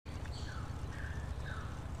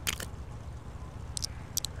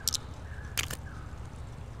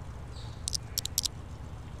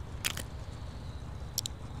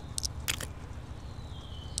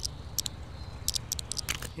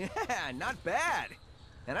Yeah, not bad.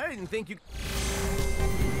 And I didn't think you...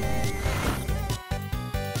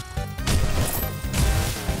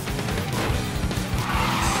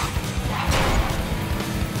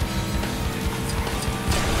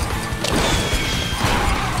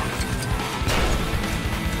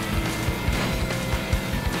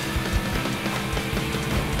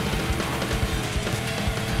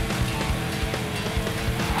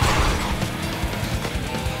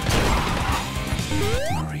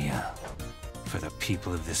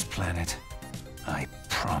 People of this planet, I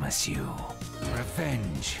promise you,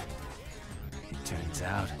 revenge. It turns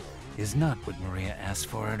out, is not what Maria asked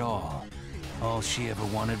for at all. All she ever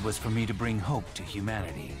wanted was for me to bring hope to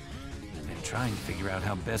humanity. I've been trying to figure out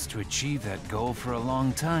how best to achieve that goal for a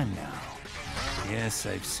long time now. Yes,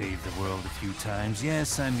 I've saved the world a few times.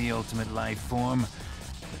 Yes, I'm the ultimate life form,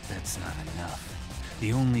 but that's not enough.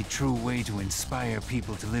 The only true way to inspire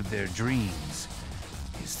people to live their dreams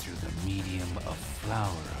is through the medium of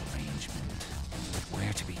flower arrangement. But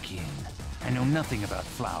where to begin? I know nothing about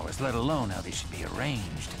flowers, let alone how they should be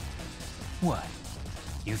arranged. What?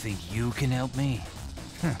 You think you can help me?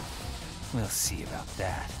 We'll see about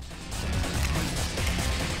that.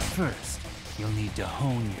 First, you'll need to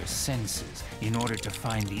hone your senses in order to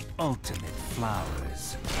find the ultimate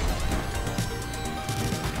flowers.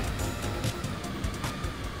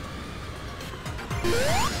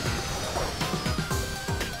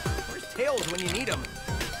 Tails when you need them.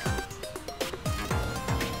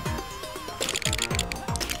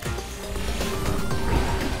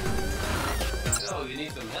 So, you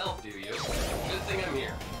need some help, do you? Good thing I'm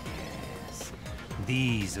here. Yes.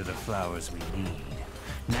 These are the flowers we need.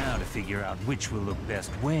 Now to figure out which will look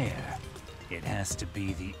best where, it has to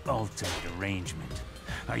be the ultimate arrangement.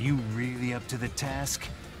 Are you really up to the task?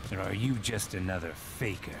 Or are you just another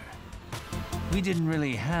faker? We didn't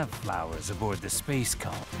really have flowers aboard the space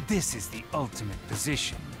column. This is the ultimate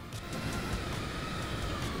position.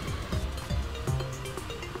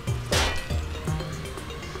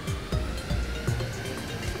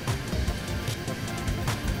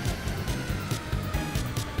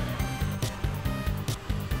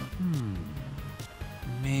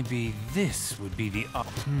 Maybe this would be the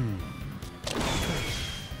ultimate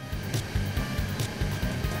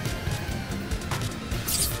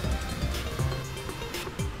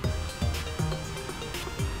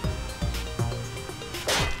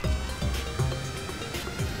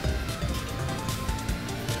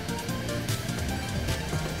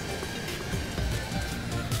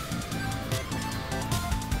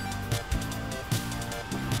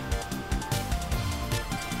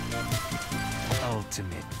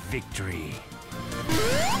victory. It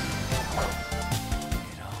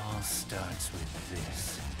all starts with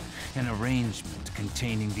this. An arrangement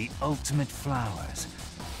containing the ultimate flowers.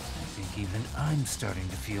 I think even I'm starting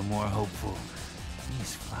to feel more hopeful.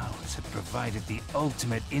 These flowers have provided the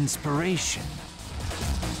ultimate inspiration.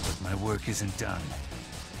 But my work isn't done.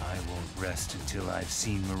 I won't rest until I've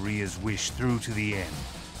seen Maria's wish through to the end.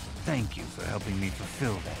 Thank you for helping me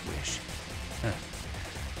fulfill that wish.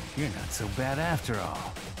 You're not so bad after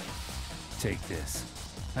all. Take this.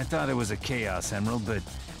 I thought it was a Chaos Emerald, but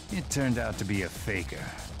it turned out to be a faker.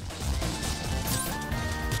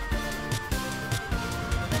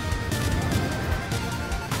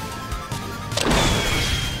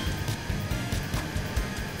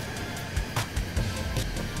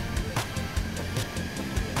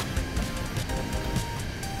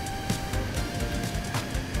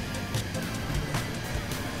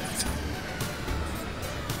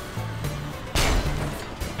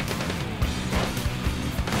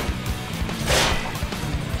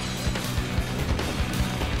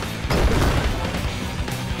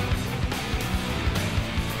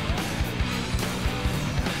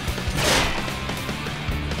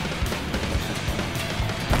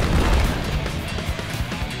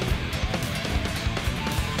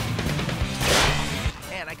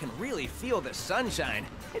 Feel the sunshine.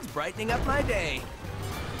 It's brightening up my day.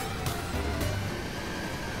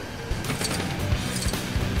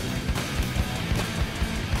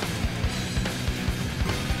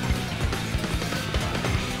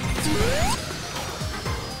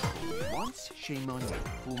 Once, shame on you.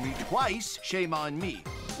 Fool me twice, shame on me.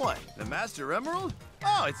 What, the Master Emerald?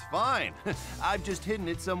 Oh, it's fine. I've just hidden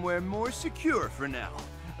it somewhere more secure for now.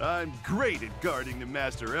 I'm great at guarding the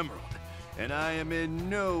Master Emerald. And I am in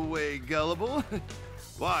no way gullible.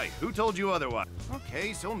 Why? Who told you otherwise?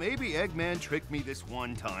 Okay, so maybe Eggman tricked me this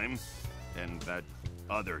one time. And that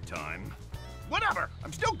other time. Whatever!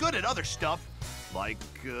 I'm still good at other stuff. Like,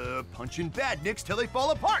 punching badniks till they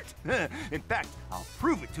fall apart. In fact, I'll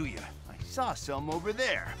prove it to you. I saw some over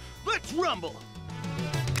there. Let's rumble!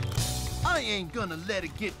 ain't gonna let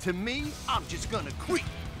it get to me. I'm just gonna creep.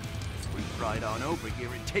 We ride on over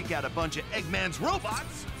here and take out a bunch of Eggman's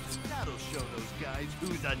robots. That'll show those guys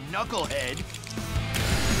who's a knucklehead.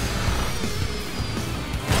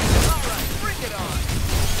 All right, bring it on.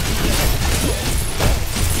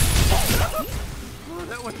 Oh,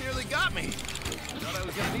 that one nearly got me. I thought I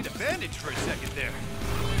was gonna need a bandage for a second there.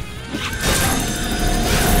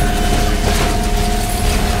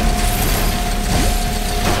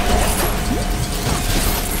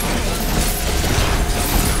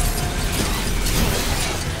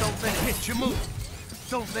 Don't let it hit your move.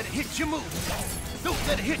 Don't let it hit your move. Don't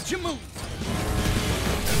let it hit your move.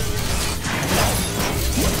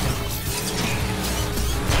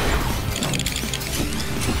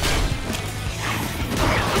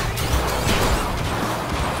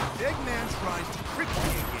 Eggman tries to trick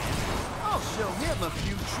me again. I'll show him a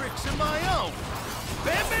few tricks of my own.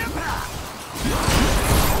 Bam, bam, pow!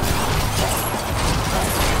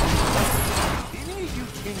 If any of you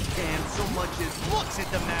tin cans so much as looks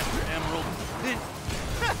at the Master Emerald, then...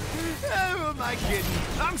 Who am I kidding?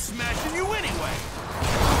 I'm smashing you anyway!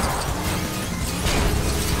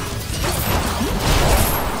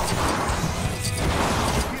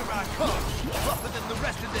 Here I come! Tougher than the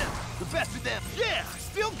rest of them! The best of them! Yeah!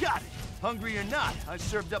 Still got it! Hungry or not, I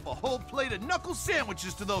served up a whole plate of knuckle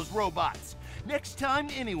sandwiches to those robots. Next time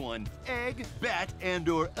anyone, egg, bat,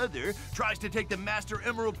 and/or other, tries to take the Master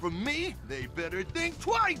Emerald from me, they better think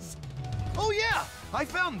twice! Oh yeah, I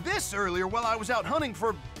found this earlier while I was out hunting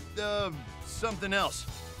for, something else.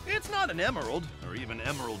 It's not an emerald, or even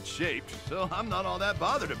emerald-shaped, so I'm not all that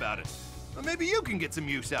bothered about it. But maybe you can get some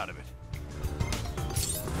use out of it.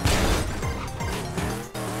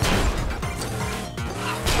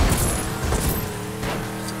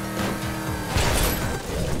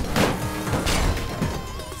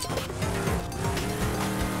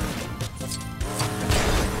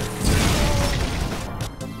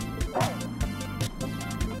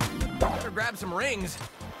 Grab some rings.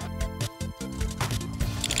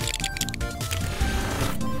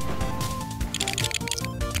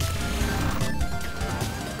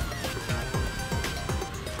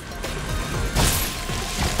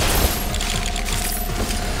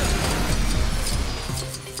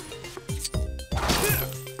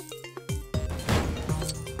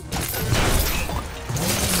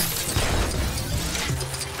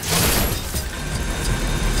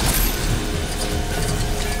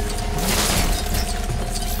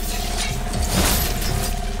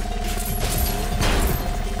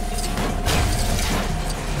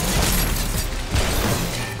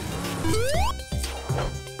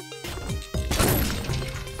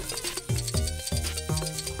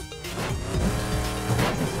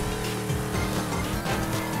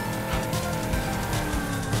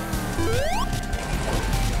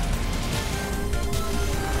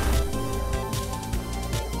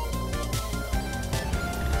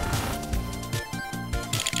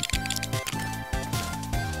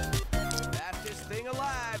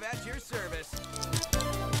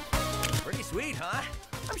 Sweet, huh?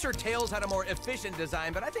 I'm sure Tails had a more efficient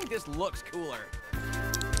design, but I think this looks cooler.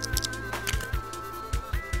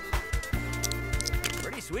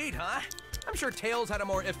 Pretty sweet, huh? I'm sure Tails had a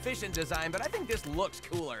more efficient design, but I think this looks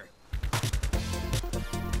cooler.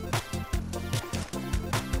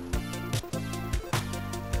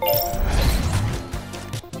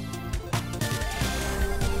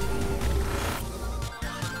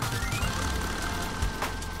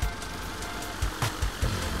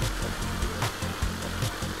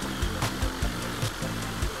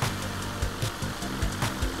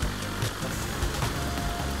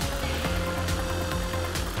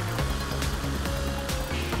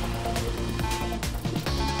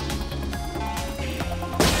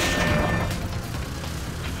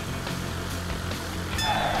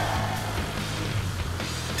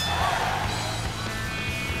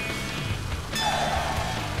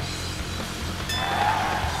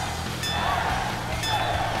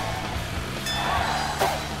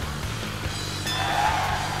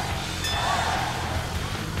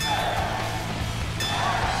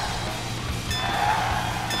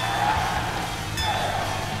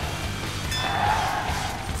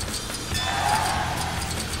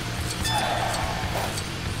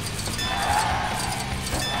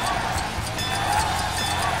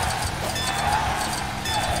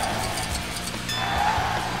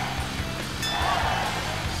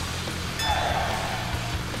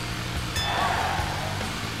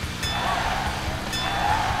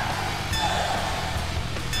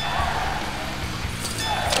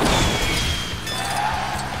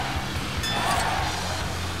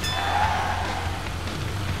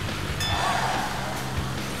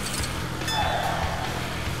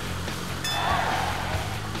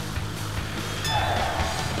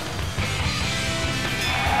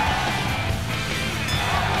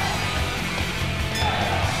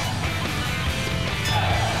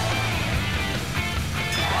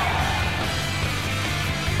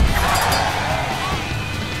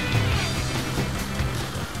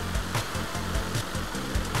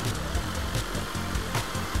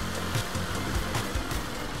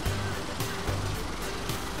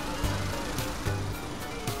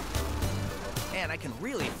 and I can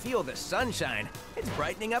really feel the sunshine. It's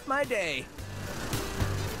brightening up my day.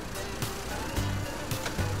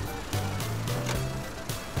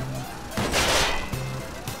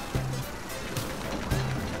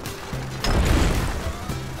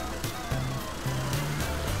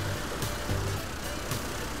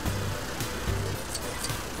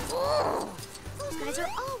 Those guys are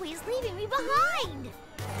always leaving me behind.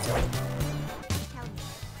 Tell me,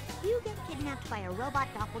 you get kidnapped by a robot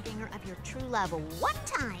doppelganger of your true love one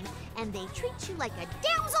time, and they treat you like a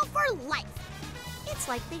damsel for life. It's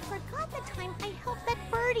like they forgot the time I helped that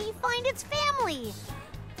birdie find its family.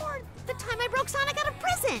 Or the time I broke Sonic out of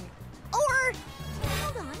prison. Or,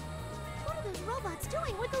 hold on, what are those robots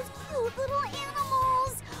doing with those cute little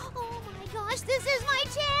animals? Oh my gosh, this is my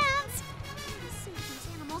chance. I'm gonna save these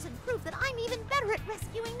animals and prove that I'm even better at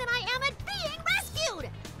rescuing than I am at being rescued.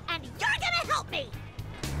 And you're gonna help me.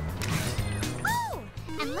 Oh,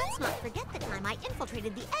 and let's not forget the time I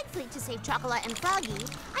infiltrated the egg fleet to save Chocola and Froggy.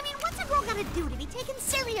 I mean, what's a girl gonna do to be taken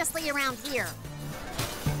seriously around here?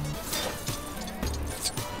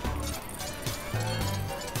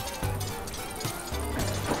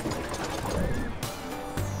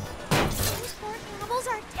 Those poor animals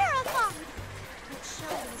are terrified. Let's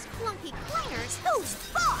show these clunky cleaners who's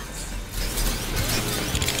boss.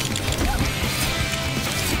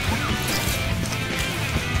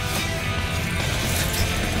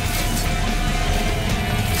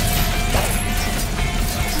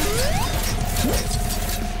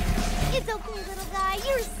 It's okay, little guy.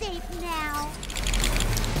 You're safe now.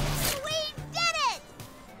 We did it!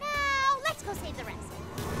 Now, let's go save the rest.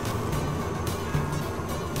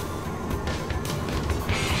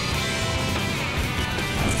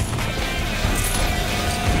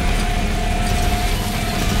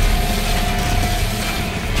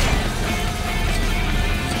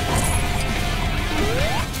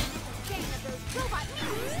 Gang of those robot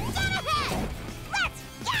mutants, dead ahead! Let's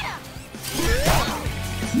get 'em!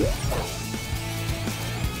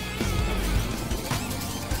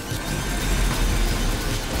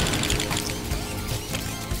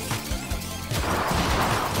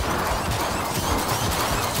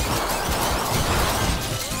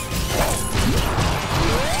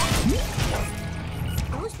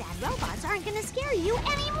 Those bad robots aren't gonna scare you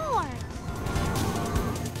anymore.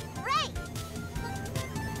 Right.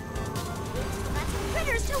 Got some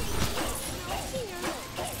critters too.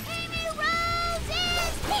 Amy Rose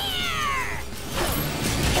is here!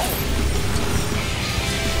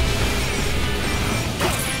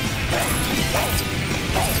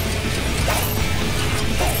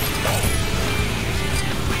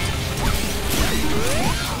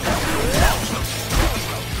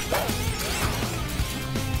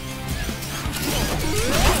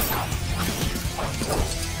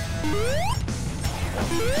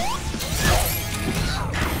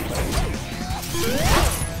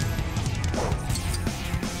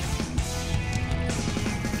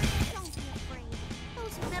 Don't be afraid.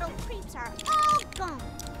 Those metal creeps are all gone.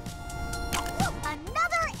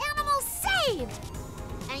 Another animal saved!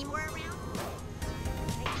 Any more around?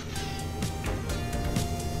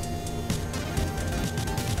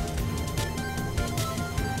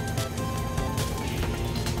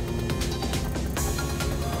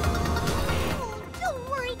 Oh, don't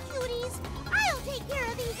worry, cuties. I'll take care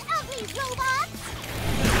of these ugly robots.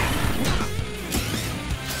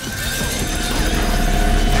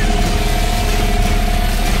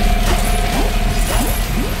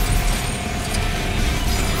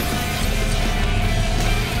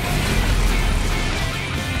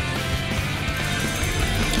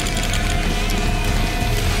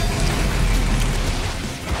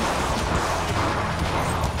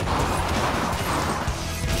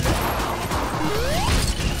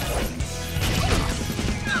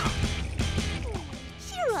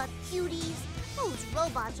 Cheer up, cuties. Those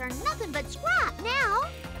robots are nothing but scrap now.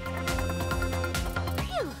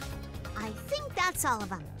 Phew. I think that's all of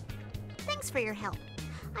them. Thanks for your help.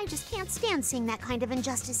 I just can't stand seeing that kind of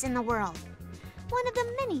injustice in the world. One of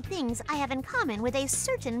the many things I have in common with a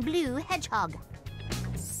certain blue hedgehog.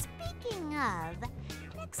 Speaking of,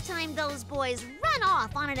 next time those boys run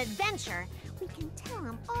off on an adventure, we can tell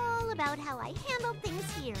them all about how I handled things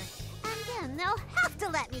here. And then they'll have to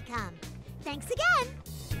let me come. Thanks again!